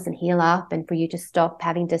 close and heal up, and for you to stop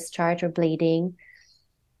having discharge or bleeding.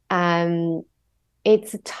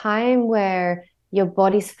 It's a time where your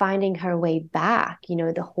body's finding her way back,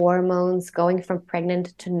 the hormones going from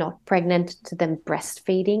pregnant to not pregnant to then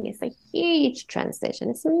breastfeeding. It's a huge transition.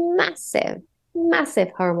 It's a massive, massive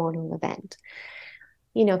hormonal event.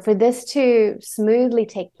 For this to smoothly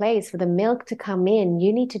take place, for the milk to come in,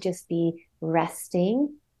 you need to just be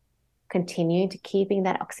resting, continuing to keeping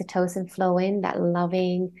that oxytocin flow in, that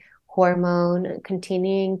loving hormone,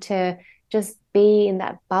 continuing to just be in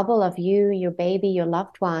that bubble of you, your baby, your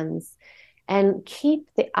loved ones, and keep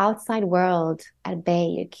the outside world at bay.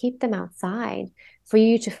 You keep them outside for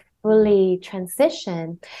you to fully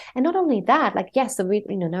transition. And not only that, like, yes, so we,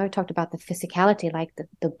 now we talked about the physicality, like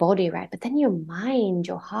the body, right? But then your mind,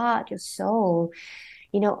 your heart, your soul,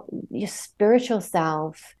 your spiritual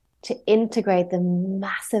self, to integrate the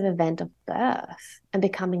massive event of birth and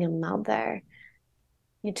becoming a mother.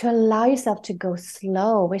 To allow yourself to go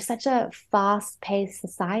slow. We're such a fast-paced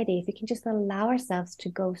society. If we can just allow ourselves to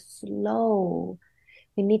go slow,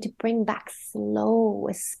 we need to bring back slow,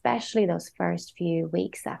 especially those first few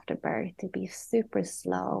weeks after birth, to be super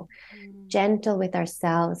slow, gentle with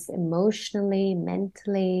ourselves, emotionally,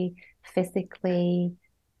 mentally, physically,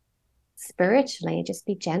 spiritually. Just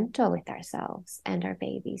be gentle with ourselves and our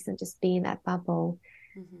babies, and just be in that bubble.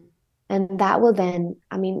 And that will then,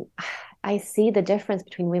 I mean, I see the difference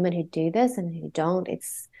between women who do this and who don't.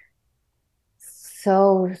 It's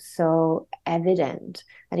so evident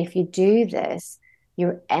that if you do this,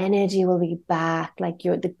 your energy will be back, like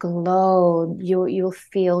the glow, you'll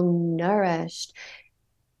feel nourished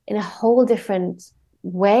in a whole different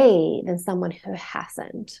way than someone who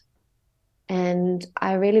hasn't. And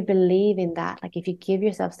I really believe in that. Like if you give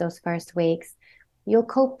yourself those first weeks, you'll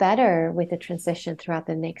cope better with the transition throughout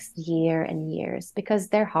the next year and years because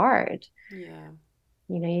they're hard. Yeah.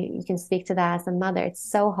 You can speak to that as a mother.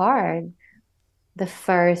 It's so hard the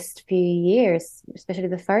first few years, especially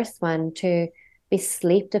the first one, to be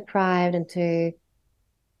sleep deprived and to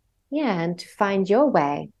find your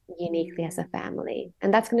way uniquely as a family.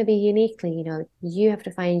 And that's going to be uniquely, you have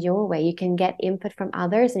to find your way. You can get input from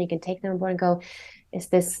others and you can take them on board and go, is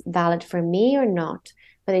this valid for me or not?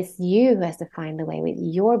 But it's you who has to find the way with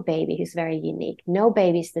your baby who's very unique. No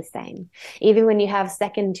baby's the same. Even when you have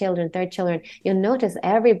second children, third children, you'll notice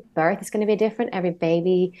every birth is going to be different. Every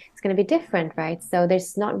baby is going to be different, right? So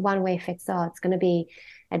there's not one way fits all. It's going to be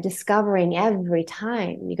a discovering every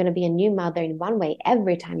time. You're going to be a new mother in one way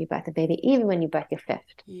every time you birth a baby, even when you birth your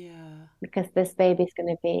fifth. Yeah. Because this baby's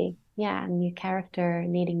going to be, a new character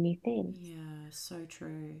needing new things. Yeah, so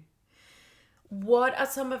true. What are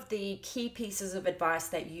some of the key pieces of advice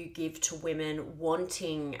that you give to women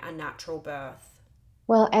wanting a natural birth?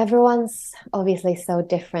 Well, everyone's obviously so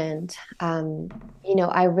different.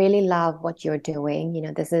 I really love what you're doing.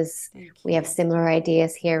 Thank We have you. similar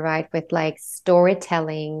ideas here, right? With like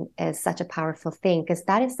storytelling is such a powerful thing because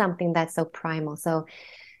that is something that's so primal. So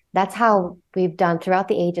that's how we've done throughout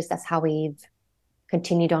the ages. That's how we've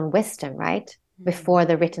continued on wisdom, right? Before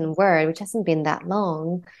the written word, which hasn't been that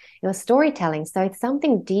long, storytelling. So it's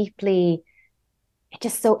something deeply,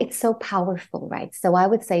 it's so powerful, right? So I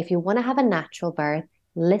would say if you want to have a natural birth,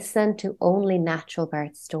 listen to only natural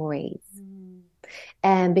birth stories.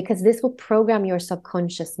 And because this will program your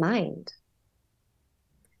subconscious mind.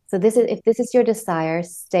 So if this is your desire,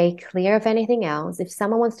 stay clear of anything else. If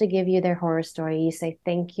someone wants to give you their horror story, you say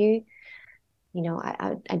thank you.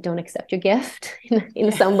 I don't accept your gift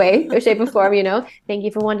in some way or shape or form. Thank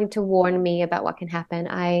you for wanting to warn me about what can happen.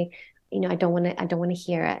 I don't want to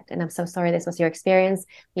hear it. And I'm so sorry this was your experience.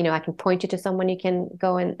 I can point you to someone you can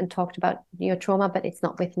go and talk about your trauma, but it's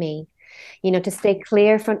not with me. To stay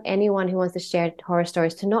clear from anyone who wants to share horror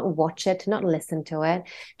stories, to not watch it, to not listen to it,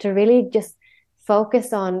 to really just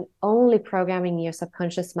focus on only programming your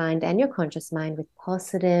subconscious mind and your conscious mind with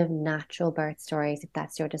positive, natural birth stories, if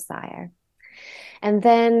that's your desire. And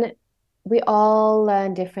then we all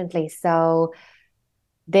learn differently. So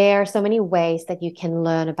there are so many ways that you can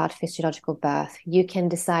learn about physiological birth. You can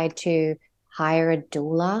decide to hire a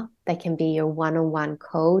doula that can be your one-on-one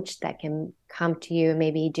coach that can come to you and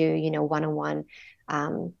maybe do, one-on-one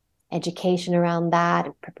education around that,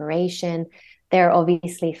 preparation. There are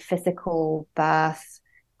obviously physical birth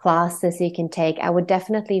classes you can take. I would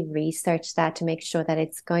definitely research that to make sure that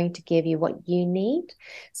it's going to give you what you need.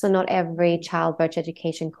 So not every childbirth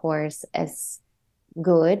education course is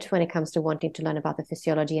good when it comes to wanting to learn about the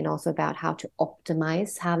physiology and also about how to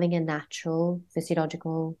optimize having a natural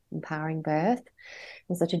physiological empowering birth.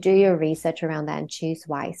 And so to do your research around that and choose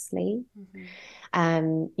wisely.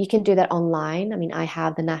 You can do that online. I mean, I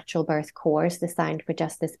have the natural birth course designed for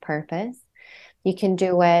just this purpose. You can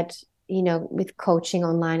do it, with coaching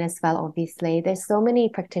online as well, obviously. There's so many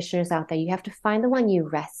practitioners out there. You have to find the one you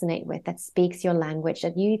resonate with that speaks your language,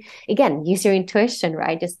 that you, again, use your intuition,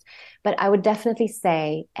 right? But I would definitely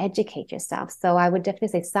say educate yourself. So I would definitely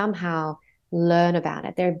say somehow learn about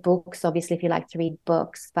it. There are books, obviously, if you like to read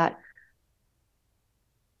books, but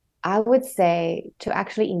I would say to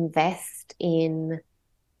actually invest in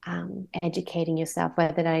educating yourself,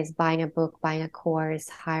 whether that is buying a book, buying a course,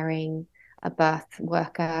 hiring a birth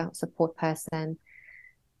worker, support person,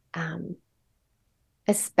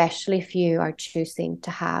 especially if you are choosing to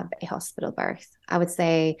have a hospital birth. I would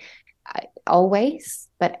say always,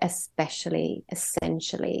 but especially,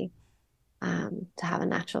 essentially, to have a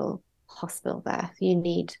natural hospital birth, you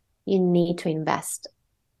need to invest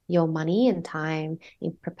your money and time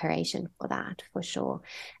in preparation for that, for sure.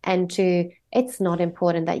 And it's not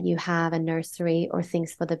important that you have a nursery or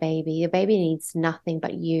things for the baby. Your baby needs nothing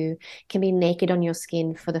but you. Can be naked on your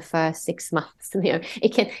skin for the first 6 months.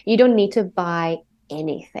 You don't need to buy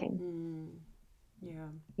anything. Yeah.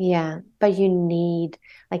 Yeah, but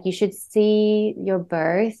you should see your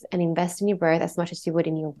birth and invest in your birth as much as you would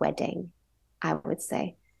in your wedding, I would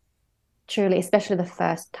say. Truly, especially the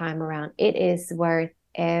first time around, it is worth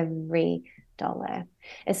every dollar,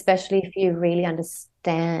 especially if you really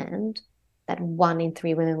understand that 1 in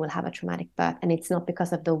 3 women will have a traumatic birth. And it's not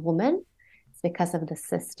because of the woman, it's because of the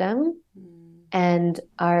system and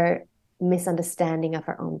our misunderstanding of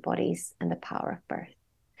our own bodies and the power of birth.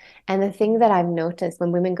 And the thing that I've noticed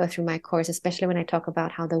when women go through my course, especially when I talk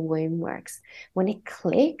about how the womb works, when it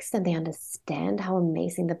clicks and they understand how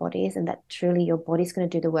amazing the body is and that truly your body's going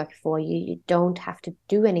to do the work for you, you don't have to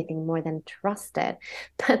do anything more than trust it.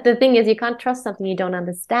 But the thing is, you can't trust something you don't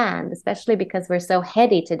understand, especially because we're so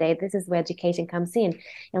heady today. This is where education comes in.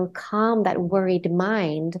 It'll calm that worried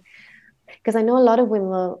mind. Because I know a lot of women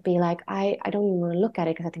will be like, I don't even want to look at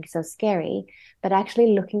it because I think it's so scary. But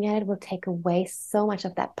actually looking at it will take away so much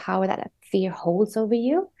of that power that fear holds over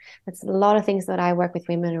you. That's a lot of things that I work with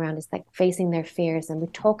women around is like facing their fears. And we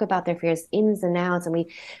talk about their fears, ins and outs, and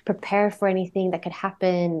we prepare for anything that could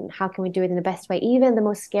happen. How can we do it in the best way? Even the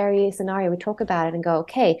most scary scenario, we talk about it and go,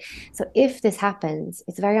 okay, so if this happens,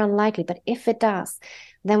 it's very unlikely, but if it does,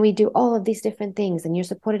 then we do all of these different things and you're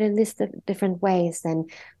supported in this different ways. And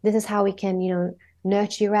this is how we can,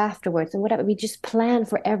 nurture you afterwards and whatever. We just plan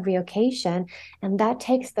for every occasion. And that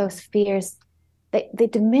takes those fears, they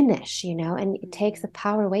diminish, and it takes the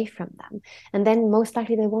power away from them. And then most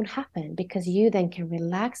likely they won't happen because you then can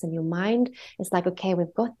relax and your mind is like, okay,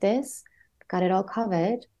 we've got this, got it all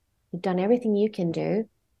covered. You've done everything you can do.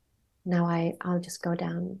 Now I'll just go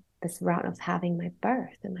down this route of having my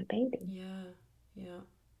birth and my baby. Yeah. Yeah.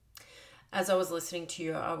 As I was listening to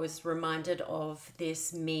you, I was reminded of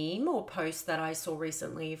this meme or post that I saw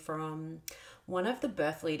recently from one of the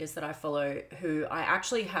birth leaders that I follow, who I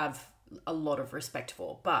actually have a lot of respect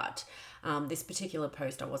for. But this particular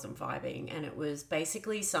post I wasn't vibing, and it was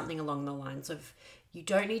basically something along the lines of, you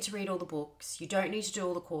don't need to read all the books, you don't need to do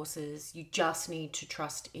all the courses, you just need to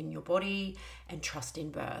trust in your body and trust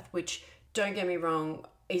in birth, which, don't get me wrong,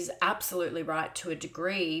 is absolutely right to a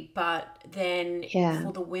degree. But then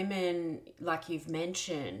for the women, like you've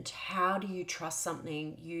mentioned, how do you trust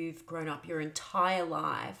something you've grown up your entire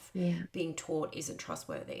life being taught isn't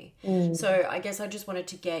trustworthy? So I guess I just wanted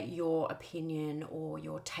to get your opinion or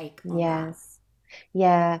your take on that.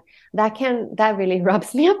 Yeah, that really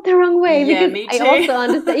rubs me up the wrong way Yeah, because me I too. also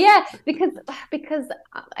understand. Yeah, because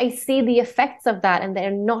I see the effects of that and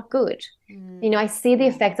they're not good. I see the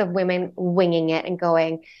effects of women winging it and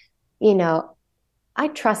going, I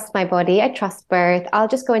trust my body, I trust birth. I'll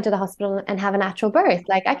just go into the hospital and have a natural birth.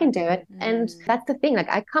 Like I can do it. And that's the thing. Like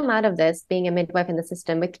I come out of this being a midwife in the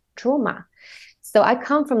system with trauma. So I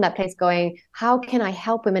come from that place going, how can I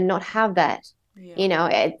help women not have that?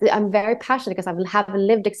 I'm very passionate because I have a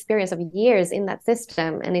lived experience of years in that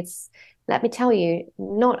system. And it's, let me tell you,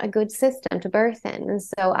 not a good system to birth in. And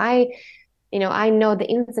so I know the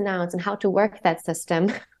ins and outs and how to work that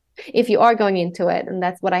system if you are going into it. And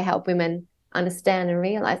that's what I help women understand and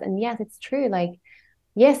realize. And yes, it's true. Like,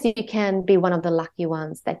 yes, you can be one of the lucky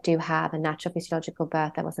ones that do have a natural physiological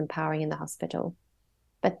birth that was empowering in the hospital.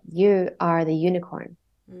 But you are the unicorn.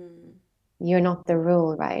 You're not the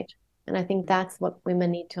rule, right? And I think that's what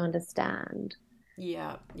women need to understand.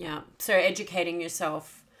 Yeah, yeah. So educating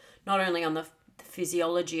yourself not only on the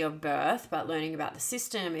physiology of birth, but learning about the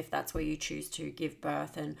system if that's where you choose to give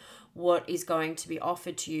birth and what is going to be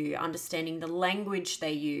offered to you, understanding the language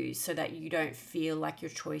they use so that you don't feel like your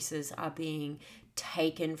choices are being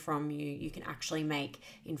taken from you. You can actually make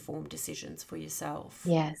informed decisions for yourself.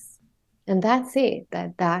 Yes. And that's it.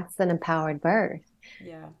 That's an empowered birth.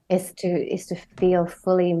 Yeah. Is to feel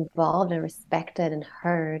fully involved and respected and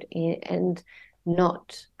heard and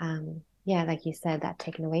not like you said, that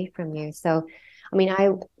taken away from you. So I mean,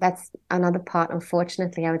 that's another part.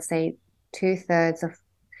 Unfortunately, I would say 2/3 of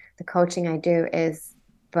the coaching I do is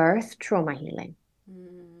birth trauma healing.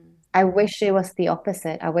 I wish it was the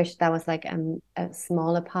opposite. I wish that was like a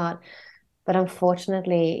smaller part. But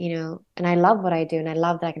unfortunately, and I love what I do and I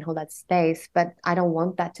love that I can hold that space, but I don't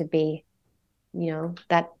want that to be,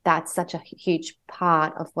 that's such a huge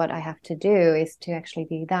part of what I have to do is to actually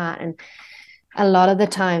do that. And a lot of the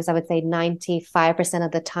times, I would say 95%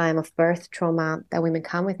 of the time of birth trauma that women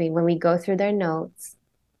come with me, when we go through their notes,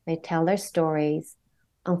 they tell their stories.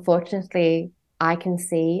 Unfortunately, I can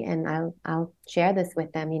see, and I'll share this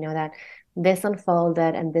with them, that this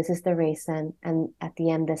unfolded and this is the reason. And at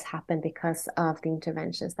the end, this happened because of the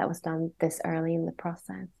interventions that was done this early in the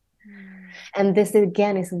process. And this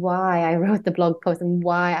again is why I wrote the blog post and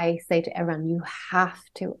why I say to everyone, you have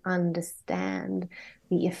to understand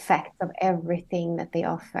the effects of everything that they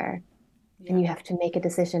offer. Yeah. And you have to make a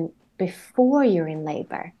decision before you're in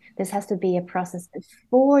labor. This has to be a process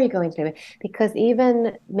before you go into labor, because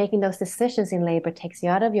even making those decisions in labor takes you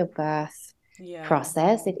out of your birth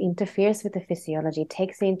process. It interferes with the physiology, it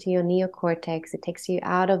takes you into your neocortex, it takes you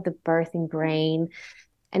out of the birthing brain.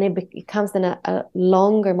 And it becomes then a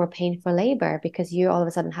longer, more painful labor because you all of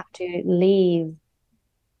a sudden have to leave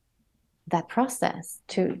that process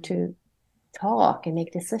to talk and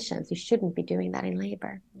make decisions. You shouldn't be doing that in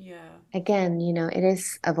labor. Yeah. Again, it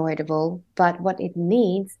is avoidable, but what it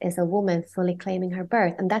needs is a woman fully claiming her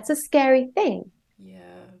birth. And that's a scary thing. Yeah.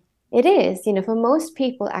 It is, for most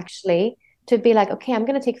people actually to be like, okay, I'm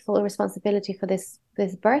going to take full responsibility for this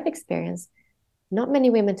birth experience. Not many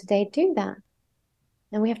women today do that.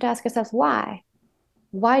 And we have to ask ourselves, why?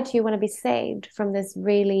 Why do you want to be saved from this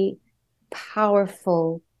really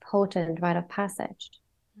powerful, potent rite of passage?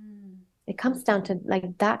 It comes down to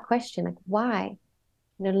like that question, like why?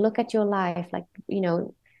 Look at your life, like,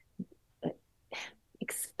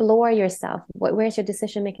 explore yourself. Where's your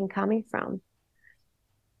decision making coming from?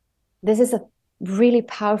 This is a really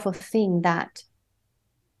powerful thing that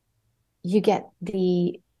you get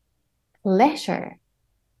the pleasure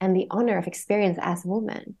and the honor of experience as a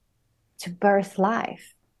woman to birth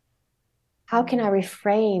life. How can I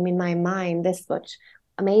reframe in my mind this, which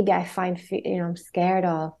maybe I find, I'm scared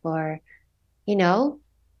of, or,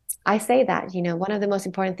 I say that, one of the most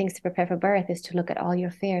important things to prepare for birth is to look at all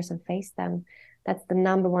your fears and face them. That's the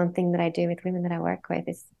number one thing that I do with women that I work with.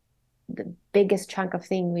 Is the biggest chunk of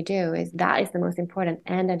thing we do is that is the most important,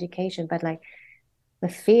 and education. But like the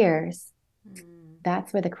fears,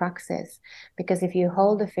 that's where the crux is. Because if you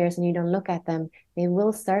hold the fears and you don't look at them, they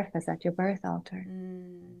will surface at your birth altar.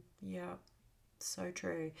 Yeah. So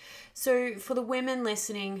true. So, for the women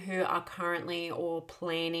listening who are currently or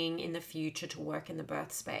planning in the future to work in the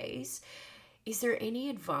birth space, is there any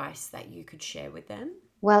advice that you could share with them?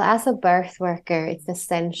 Well, as a birth worker, it's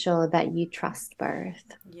essential that you trust birth.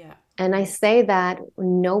 Yeah. And I say that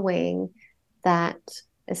knowing that,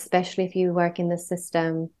 especially if you work in the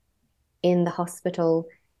system, in the hospital,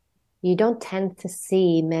 you don't tend to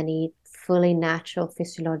see many fully natural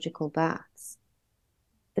physiological births.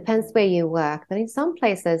 Depends where you work, but in some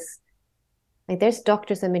places, like there's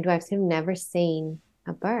doctors and midwives who've never seen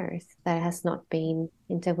a birth that has not been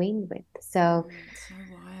intervened with. So So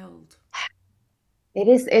wild. it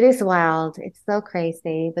is wild. It's so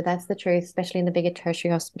crazy, but that's the truth, especially in the bigger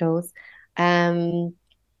tertiary hospitals. And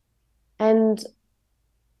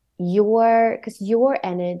your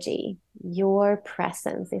energy, your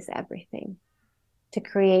presence is everything to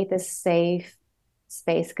create this safe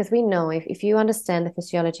space. Because we know if you understand the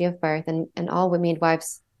physiology of birth, and all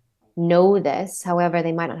midwives know this, however,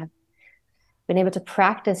 they might not have been able to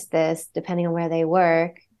practice this depending on where they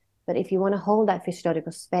work. But if you want to hold that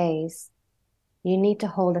physiological space, you need to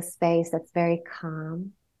hold a space that's very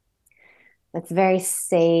calm, that's very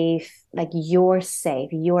safe, like you're safe,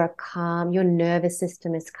 you're calm, your nervous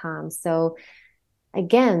system is calm. So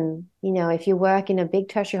again, if you work in a big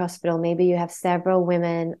tertiary hospital, maybe you have several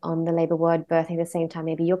women on the labor ward birthing at the same time.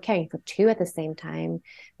 Maybe you're caring for two at the same time.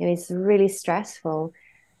 Maybe it's really stressful.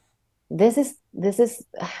 This is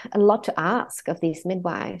a lot to ask of these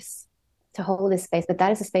midwives to hold this space, but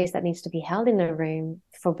that is a space that needs to be held in a room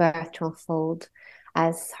for birth to unfold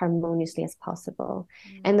as harmoniously as possible.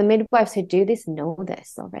 And the midwives who do this know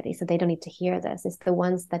this already, so they don't need to hear this. It's the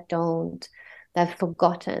ones that don't, that have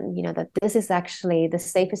forgotten, that this is actually the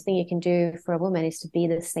safest thing you can do for a woman, is to be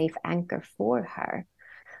the safe anchor for her.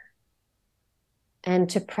 And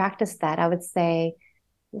to practice that, I would say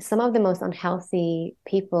some of the most unhealthy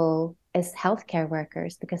people is healthcare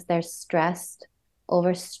workers, because they're stressed,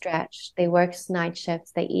 overstretched. They work night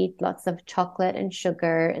shifts. They eat lots of chocolate and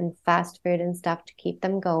sugar and fast food and stuff to keep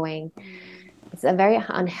them going. It's a very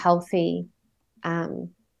unhealthy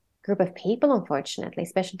group of people, unfortunately,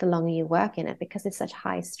 especially the longer you work in it, because it's such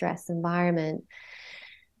high stress environment.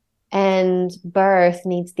 And birth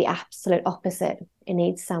needs the absolute opposite. It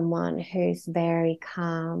needs someone who's very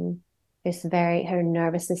calm, her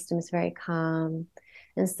nervous system is very calm.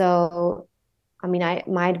 And so,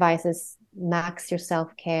 my advice is max your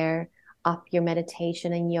self-care, up your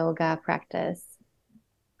meditation and yoga practice.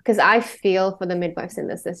 Because I feel for the midwives in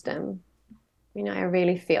the system. I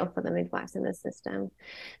really feel for the midwives in the system,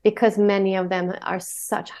 because many of them are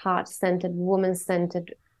such heart-centered,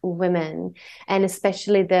 woman-centered women, and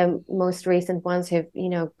especially the most recent ones who've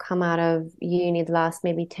come out of uni the last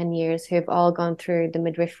maybe 10 years, who've all gone through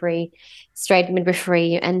the straight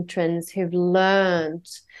midwifery entrance, who've learned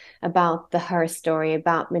about her story,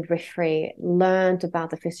 about midwifery, learned about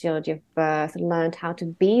the physiology of birth, learned how to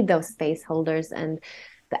be those space holders and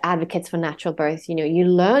the advocates for natural birth. You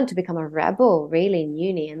learn to become a rebel really in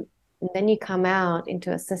uni, and then you come out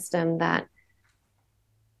into a system that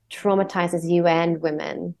traumatizes you and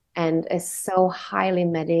women and is so highly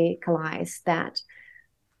medicalized that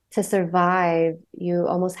to survive, you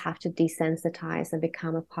almost have to desensitize and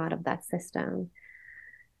become a part of that system.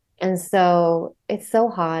 And so it's so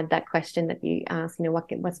hard, that question that you ask,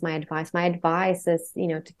 what's my advice? My advice is,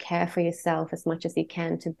 to care for yourself as much as you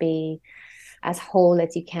can, to be as whole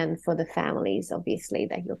as you can for the families, obviously,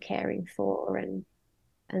 that you're caring for.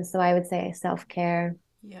 And so I would say self-care.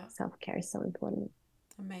 Yeah. Self-care is so important.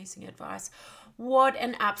 Amazing advice. What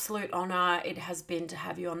an absolute honor it has been to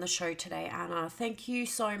have you on the show today, Anna. Thank you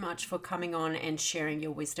so much for coming on and sharing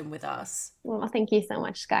your wisdom with us. Well, thank you so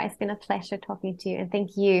much, Sky. It's been a pleasure talking to you. And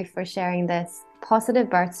thank you for sharing this. Positive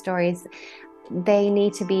birth stories, they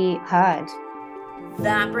need to be heard.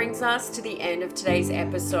 That brings us to the end of today's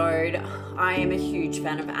episode. I am a huge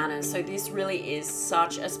fan of Anna, so this really is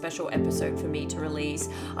such a special episode for me to release.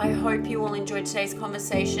 I hope you all enjoyed today's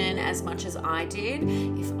conversation as much as I did.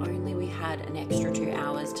 If only we had an extra 2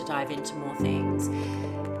 hours to dive into more things.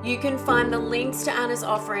 You can find the links to Anna's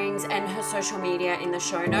offerings and her social media in the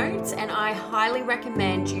show notes, and I highly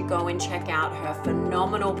recommend you go and check out her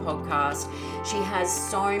phenomenal podcast. She has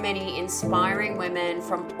so many inspiring women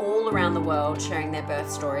from all around the world sharing their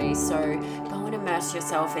birth stories, so go and immerse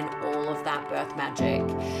yourself in all of that birth magic.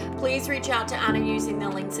 Please reach out to Anna using the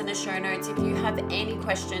links in the show notes if you have any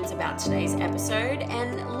questions about today's episode,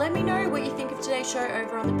 and let me know what you think of today's show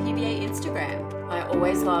over on the PBA Instagram. I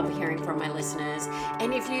always love hearing from my listeners,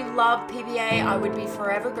 and if you love PBA, I would be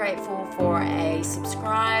forever grateful for a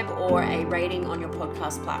subscribe or a rating on your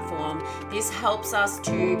podcast platform. This helps us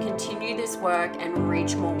to continue this work and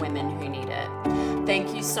reach more women who need it.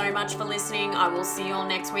 Thank you so much for listening. I will see you all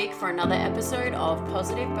next week for another episode of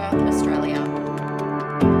Positive Birth Australia.